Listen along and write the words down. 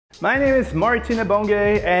My name is Martin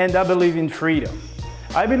Ebonge and I believe in freedom.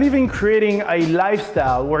 I believe in creating a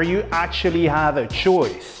lifestyle where you actually have a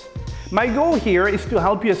choice. My goal here is to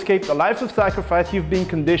help you escape the life of sacrifice you've been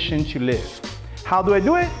conditioned to live. How do I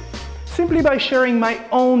do it? Simply by sharing my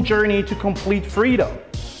own journey to complete freedom.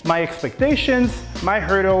 My expectations, my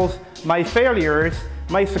hurdles, my failures,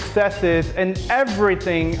 my successes, and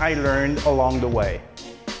everything I learned along the way.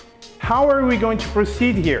 How are we going to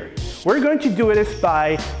proceed here? We're going to do it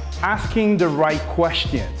by asking the right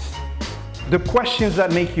questions. The questions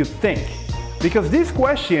that make you think. Because these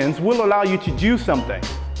questions will allow you to do something.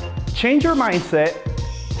 Change your mindset,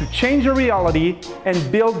 to change your reality, and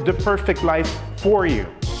build the perfect life for you.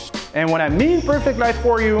 And when I mean perfect life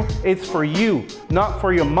for you, it's for you, not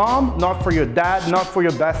for your mom, not for your dad, not for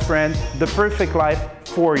your best friend, the perfect life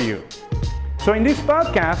for you. So in this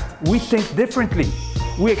podcast, we think differently.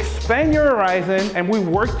 We expand your horizon and we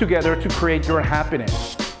work together to create your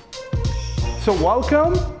happiness. So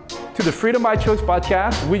welcome to the Freedom by Choice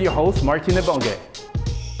podcast with your host, Martin Ebonge.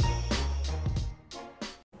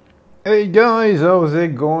 Hey guys, how's it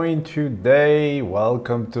going today?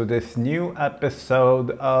 Welcome to this new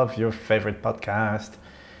episode of your favorite podcast.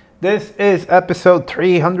 This is episode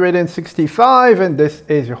 365 and this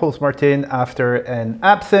is your host Martin after an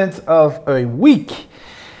absence of a week.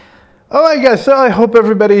 Alright guys, so I hope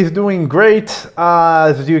everybody is doing great.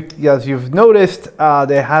 As you've noticed,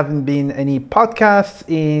 there haven't been any podcasts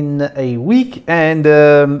in a week, and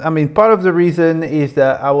part of the reason is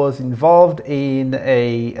that I was involved in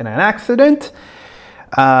an accident,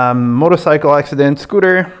 motorcycle accident,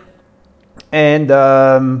 scooter, and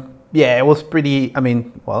it was pretty.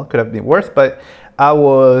 Could have been worse, but I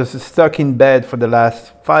was stuck in bed for the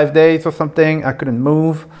last 5 days or something. I couldn't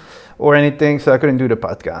move or anything, so I couldn't do the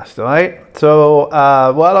podcast, all right? So,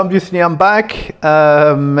 obviously I'm back,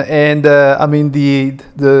 the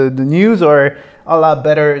news are a lot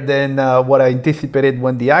better than what I anticipated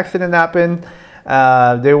when the accident happened.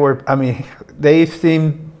 They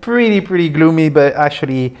seemed pretty gloomy, but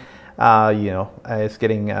actually, it's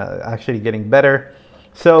getting better.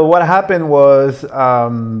 So what happened was,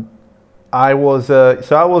 I was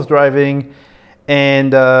driving,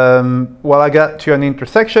 and I got to an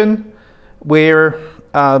intersection where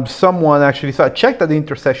someone actually, so I checked at the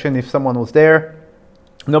intersection if someone was there.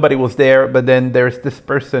 Nobody was there, but then there's this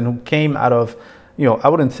person who came out of, I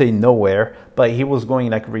wouldn't say nowhere, but he was going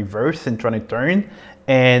like reverse and trying to turn,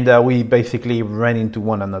 and we basically ran into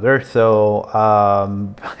one another. So I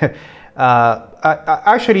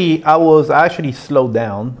was actually slowed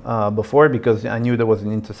down before because I knew there was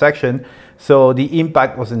an intersection, so the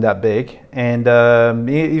impact wasn't that big, and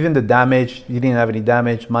even the damage, you didn't have any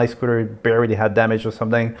damage. My scooter barely had damage or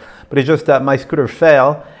something, but it's just that my scooter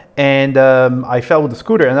fell, and I fell with the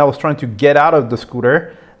scooter, and I was trying to get out of the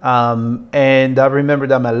scooter, and I remember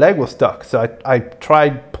that my leg was stuck, so I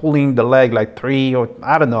tried pulling the leg like 3 or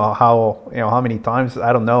I don't know how many times,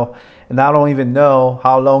 I don't know. And I don't even know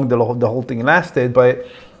how long the whole thing lasted, but it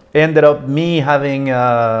ended up me having,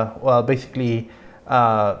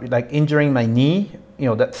 injuring my knee,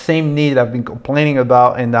 that same knee that I've been complaining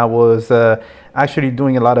about. And I was actually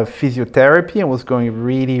doing a lot of physiotherapy and was going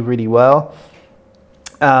really well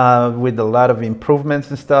with a lot of improvements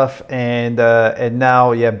and stuff. And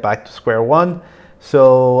now, back to square one.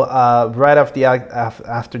 So right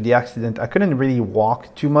after the accident, I couldn't really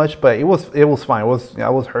walk too much, but it was fine. I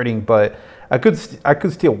was hurting, but I could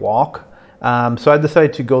still walk. So I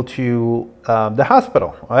decided to go to the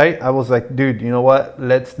hospital. Right? I was like, dude, you know what?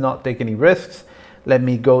 Let's not take any risks. Let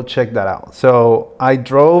me go check that out. So I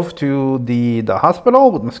drove to the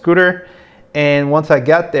hospital with my scooter, and once I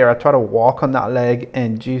got there, I tried to walk on that leg,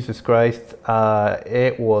 and Jesus Christ,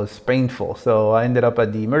 it was painful. So I ended up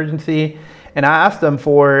at the emergency. And I asked them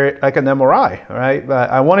for like an MRI, right? But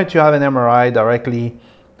I wanted to have an MRI directly,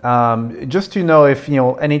 just to know if,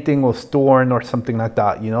 anything was torn or something like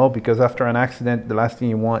that, because after an accident, the last thing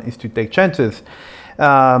you want is to take chances.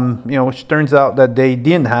 Which turns out that they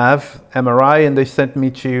didn't have MRI, and they sent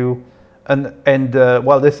me to,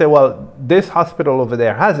 they said, well, this hospital over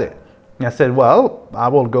there has it. And I said, well, I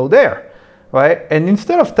will go there, right? And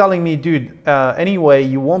instead of telling me, dude, anyway,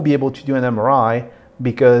 you won't be able to do an MRI,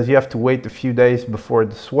 because you have to wait a few days before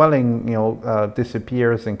the swelling,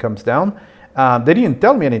 disappears and comes down. They didn't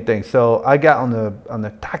tell me anything, so I got on a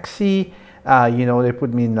taxi. They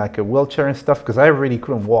put me in like a wheelchair and stuff because I really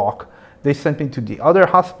couldn't walk. They sent me to the other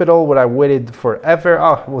hospital where I waited forever.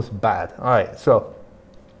 Oh, it was bad. All right, so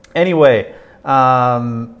anyway,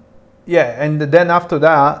 and then after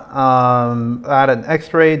that, I had an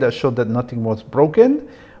X-ray that showed that nothing was broken.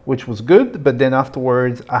 which was good. But then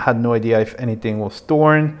afterwards, I had no idea if anything was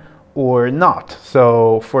torn or not.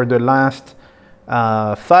 So for the last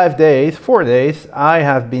 4 days, I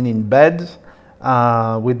have been in bed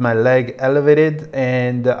with my leg elevated,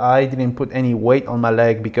 and I didn't put any weight on my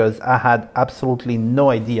leg because I had absolutely no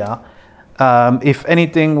idea if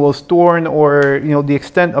anything was torn or the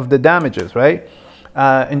extent of the damages, right?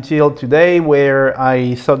 Until today, where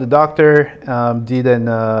I saw the doctor,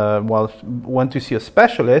 went to see a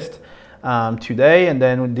specialist today, and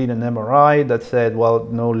then we did an MRI that said, well,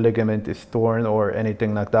 no ligament is torn or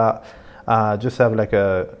anything like that. Just have like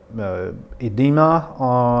a edema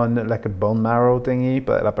on like a bone marrow thingy,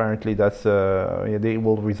 but apparently that's it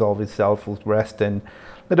will resolve itself with rest and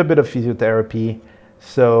a little bit of physiotherapy.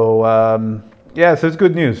 So yeah, so it's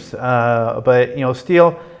good news. But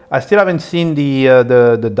still, I still haven't seen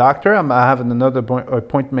the doctor. I have another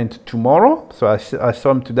appointment tomorrow. So I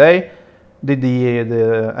saw him today, did the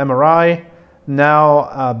MRI.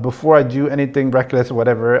 Now, before I do anything reckless or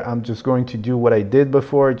whatever, I'm just going to do what I did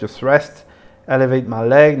before, just rest, elevate my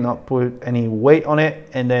leg, not put any weight on it,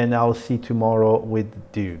 and then I'll see tomorrow with the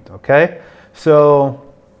dude, okay?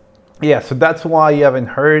 So, yeah, so that's why you haven't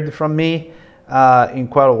heard from me in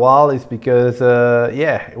quite a while, is because,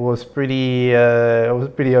 yeah, it was pretty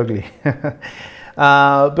ugly.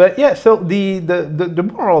 But yeah, so the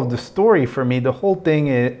moral of the story for me, the whole thing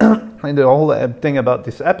is, and the whole thing about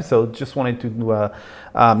this episode, just wanted to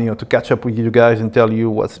to catch up with you guys and tell you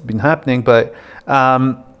what's been happening. But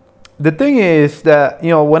the thing is that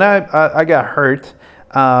when I got hurt,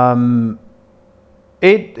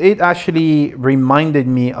 it actually reminded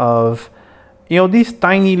me of these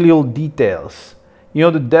tiny little details.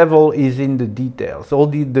 The devil is in the details. All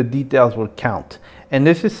the details will count. And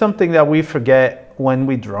this is something that we forget when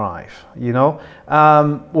we drive.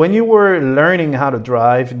 When you were learning how to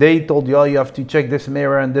drive, they told you, oh, you have to check this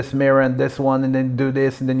mirror and this one, and then do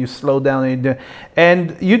this, and then you slow down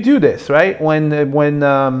and you do this, right? When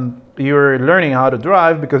you're learning how to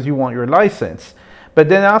drive because you want your license. But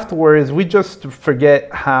then afterwards, we just forget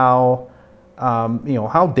how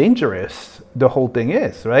how dangerous the whole thing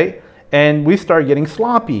is, right? And we start getting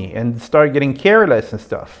sloppy and start getting careless and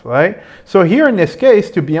stuff, right? So here in this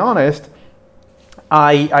case, to be honest,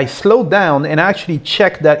 I slowed down and actually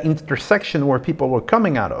checked that intersection where people were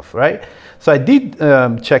coming out of, right? So I did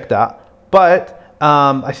check that, but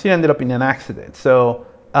I still ended up in an accident. So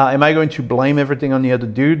am I going to blame everything on the other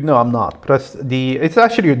dude? No, I'm not. Plus, it's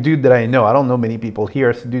actually a dude that I know. I don't know many people here.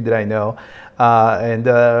 It's a dude that I know. And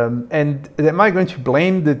am I going to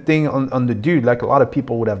blame the thing on the dude like a lot of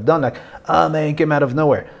people would have done? Like, oh man, it came out of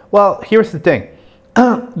nowhere. Well, here's the thing.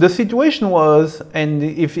 The situation was, and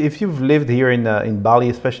if you've lived here in Bali,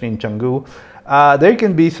 especially in Canggu, there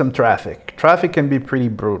can be some traffic. Traffic can be pretty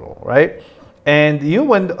brutal, right? And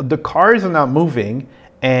when the cars are not moving,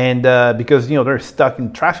 and because they're stuck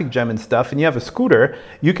in traffic jam and stuff, and you have a scooter,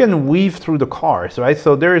 you can weave through the cars, right?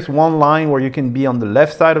 So there is one line where you can be on the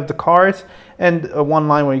left side of the cars, and one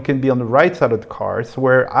line where you can be on the right side of the cars,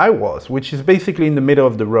 where I was, which is basically in the middle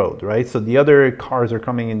of the road, right? So the other cars are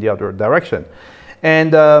coming in the other direction.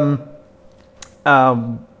 And well,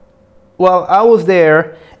 I was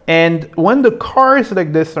there, and when the cars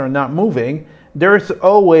like this are not moving, there's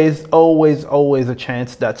always a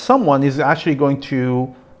chance that someone is actually going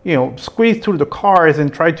to, squeeze through the cars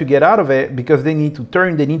and try to get out of it because they need to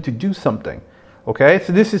turn, they need to do something. Okay,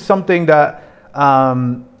 so this is something that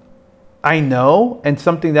I know, and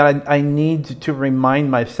something that I need to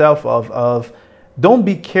remind myself of. Don't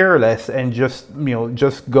be careless and just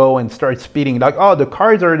go and start speeding like, oh, the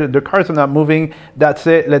cars are not moving, that's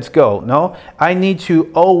it, let's go. No, I need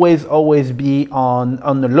to always be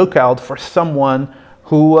on the lookout for someone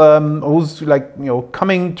who's like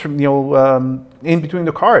coming to, in between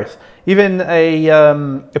the cars, even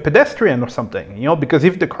a pedestrian or something, because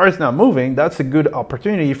if the car is not moving, that's a good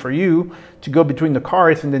opportunity for you to go between the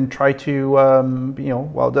cars and then try to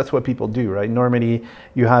well, that's what people do, right? Normally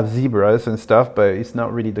you have zebras and stuff, but it's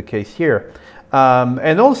not really the case here.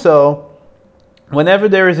 And also, whenever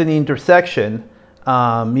there is an intersection,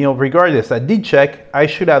 regardless, I did check, I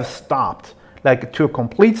should have stopped, like to a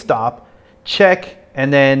complete stop, check,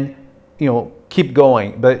 and then keep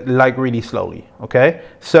going, but like really slowly. Okay,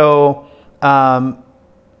 so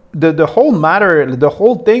the whole matter, the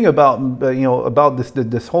whole thing about about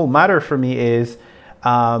this whole matter for me is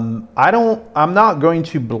I'm not going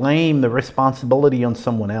to blame the responsibility on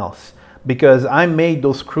someone else, because I made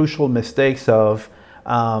those crucial mistakes of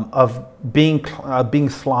being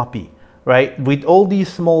sloppy, right? With all these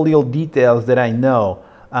small little details that I know,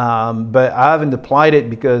 but I haven't applied it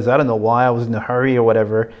because I don't know why, I was in a hurry or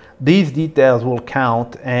whatever. These details will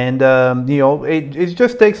count, and it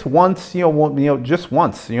just takes once, just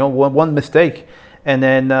once, one mistake, and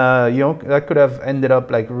then that could have ended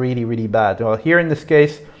up like really, really bad. Well, here in this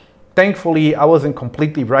case, thankfully, I wasn't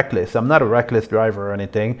completely reckless. I'm not a reckless driver or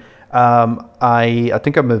anything. I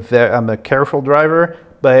think I'm a careful driver,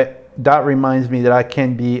 but that reminds me that I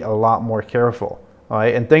can be a lot more careful. All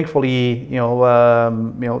right, and thankfully, no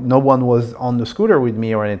one was on the scooter with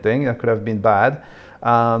me or anything. That could have been bad,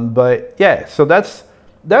 but yeah. So that's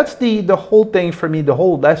the whole thing for me. The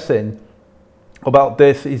whole lesson about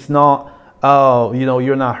this is not, oh,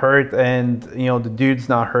 you're not hurt, and the dude's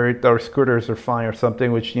not hurt, our scooters are fine or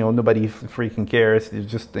something, which nobody freaking cares. It's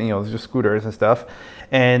just it's just scooters and stuff,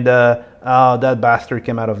 and that bastard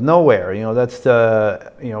came out of nowhere. That's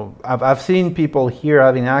I've seen people here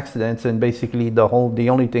having accidents, and basically the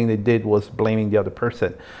only thing they did was blaming the other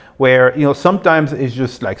person, where sometimes it's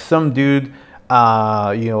just like some dude.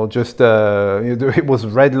 It was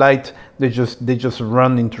red light. They just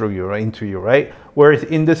run into you, right? Whereas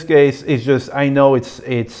in this case, it's just, I know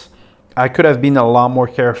I could have been a lot more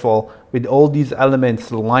careful with all these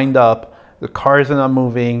elements lined up. The cars are not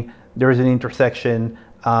moving. There's an intersection.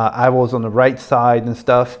 I was on the right side and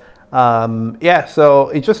stuff. So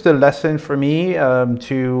it's just a lesson for me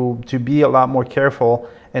to be a lot more careful,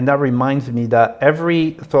 and that reminds me that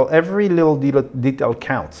every little detail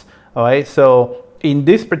counts. All right, so in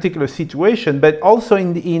this particular situation, but also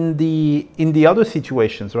in the other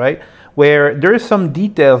situations, right, where there are some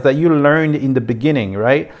details that you learned in the beginning,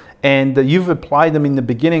 right, and you've applied them in the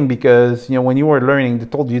beginning because when you were learning, they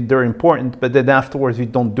told you they're important, but then afterwards you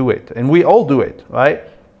don't do it, and we all do it, right?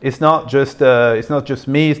 It's not just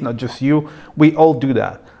me, it's not just you. We all do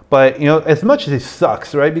that. But as much as it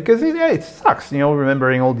sucks, right? Because it sucks,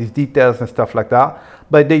 remembering all these details and stuff like that.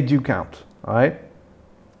 But they do count, all right?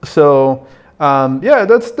 So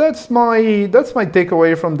that's my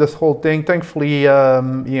takeaway from this whole thing. Thankfully,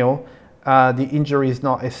 the injury is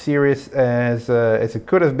not as serious as it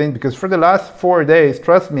could have been, because for the last 4 days,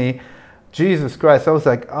 trust me, Jesus Christ, I was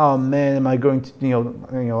like, oh man, am I going to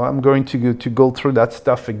I'm going to go through that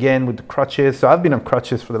stuff again with the crutches. So I've been on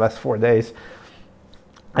crutches for the last 4 days.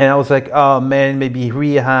 And I was like, oh man, maybe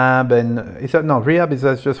rehab, and rehab is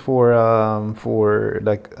just for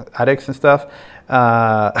like addicts and stuff.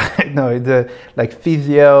 No, it's like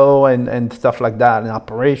physio and stuff like that, and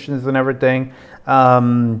operations and everything.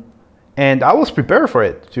 And I was prepared for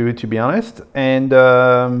it, to be honest. And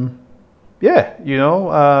but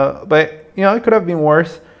it could have been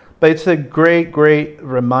worse. But it's a great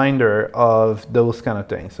reminder of those kind of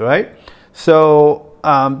things, right? So.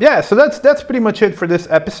 So that's pretty much it for this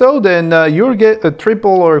episode, and you'll get a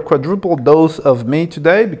triple or quadruple dose of me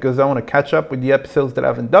today, because I want to catch up with the episodes that I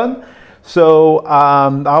haven't done. So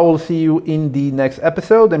I will see you in the next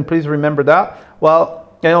episode, and please remember that. Well,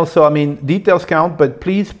 and also, details count, but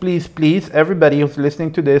please, everybody who's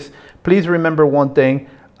listening to this, please remember one thing.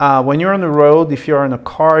 When you're on the road, if you're in a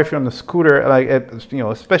car, if you're on a scooter,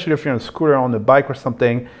 especially if you're on a scooter, on a bike or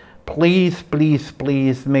something, please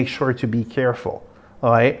make sure to be careful.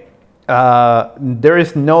 All right. There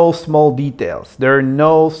is no small details. There are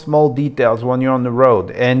no small details when you're on the road,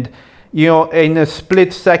 and in a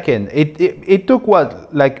split second, it took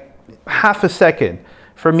like half a second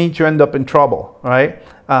for me to end up in trouble. All right.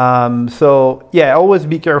 So yeah, always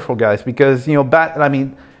be careful, guys, because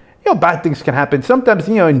bad things can happen. Sometimes,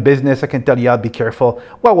 in business, I can tell you, I'll be careful.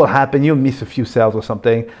 What will happen? You'll miss a few sales or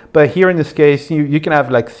something. But here in this case, you can have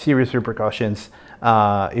like serious repercussions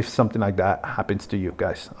if something like that happens to you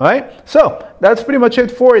guys. All right. So that's pretty much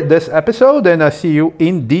it for this episode, and I'll see you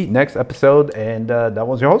in the next episode. And that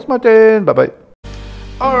was your host, Martin. Bye-bye.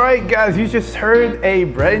 All right, guys, you just heard a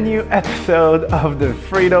brand new episode of the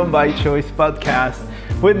Freedom by Choice podcast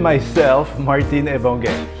with myself, Martin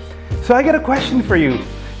Ebonge. So I got a question for you.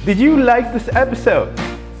 Did you like this episode?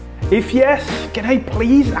 If yes, can I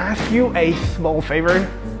please ask you a small favor?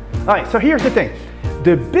 All right, so here's the thing.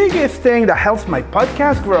 The biggest thing that helps my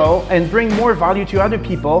podcast grow and bring more value to other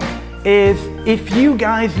people is if you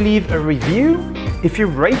guys leave a review, if you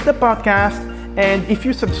rate the podcast, and if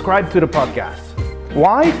you subscribe to the podcast.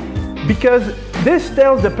 Why? Because this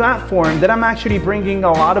tells the platform that I'm actually bringing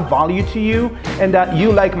a lot of value to you and that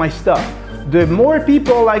you like my stuff. The more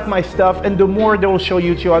people like my stuff, and the more they will show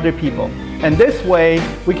you to other people. And this way,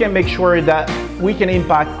 we can make sure that we can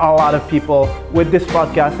impact a lot of people with this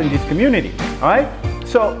podcast and this community. All right?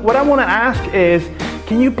 So what I want to ask is,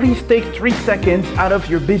 can you please take 3 seconds out of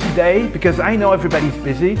your busy day? Because I know everybody's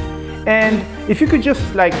busy. And if you could just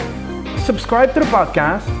subscribe to the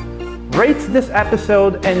podcast, rate this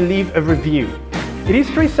episode and leave a review. It is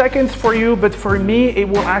 3 seconds for you, but for me, it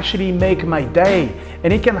will actually make my day,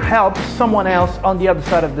 and it can help someone else on the other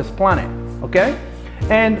side of this planet, okay?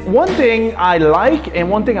 And one thing I like and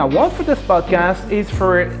one thing I want for this podcast is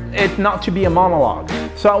for it not to be a monologue.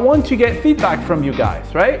 So I want to get feedback from you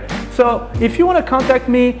guys, right? So if you want to contact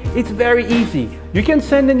me, it's very easy. You can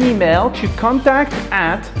send an email to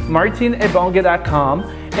contact@martinebonga.com,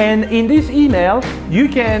 and in this email, you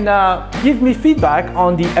can give me feedback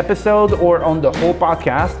on the episode or on the whole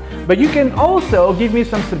podcast, but you can also give me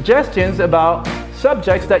some suggestions about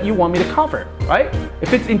subjects that you want me to cover, right?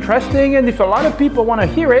 If it's interesting and if a lot of people want to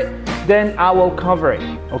hear it, then I will cover it,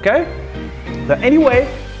 okay? But anyway,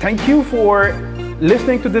 thank you for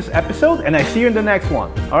listening to this episode, and I see you in the next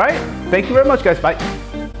one, all right? Thank you very much, guys. Bye.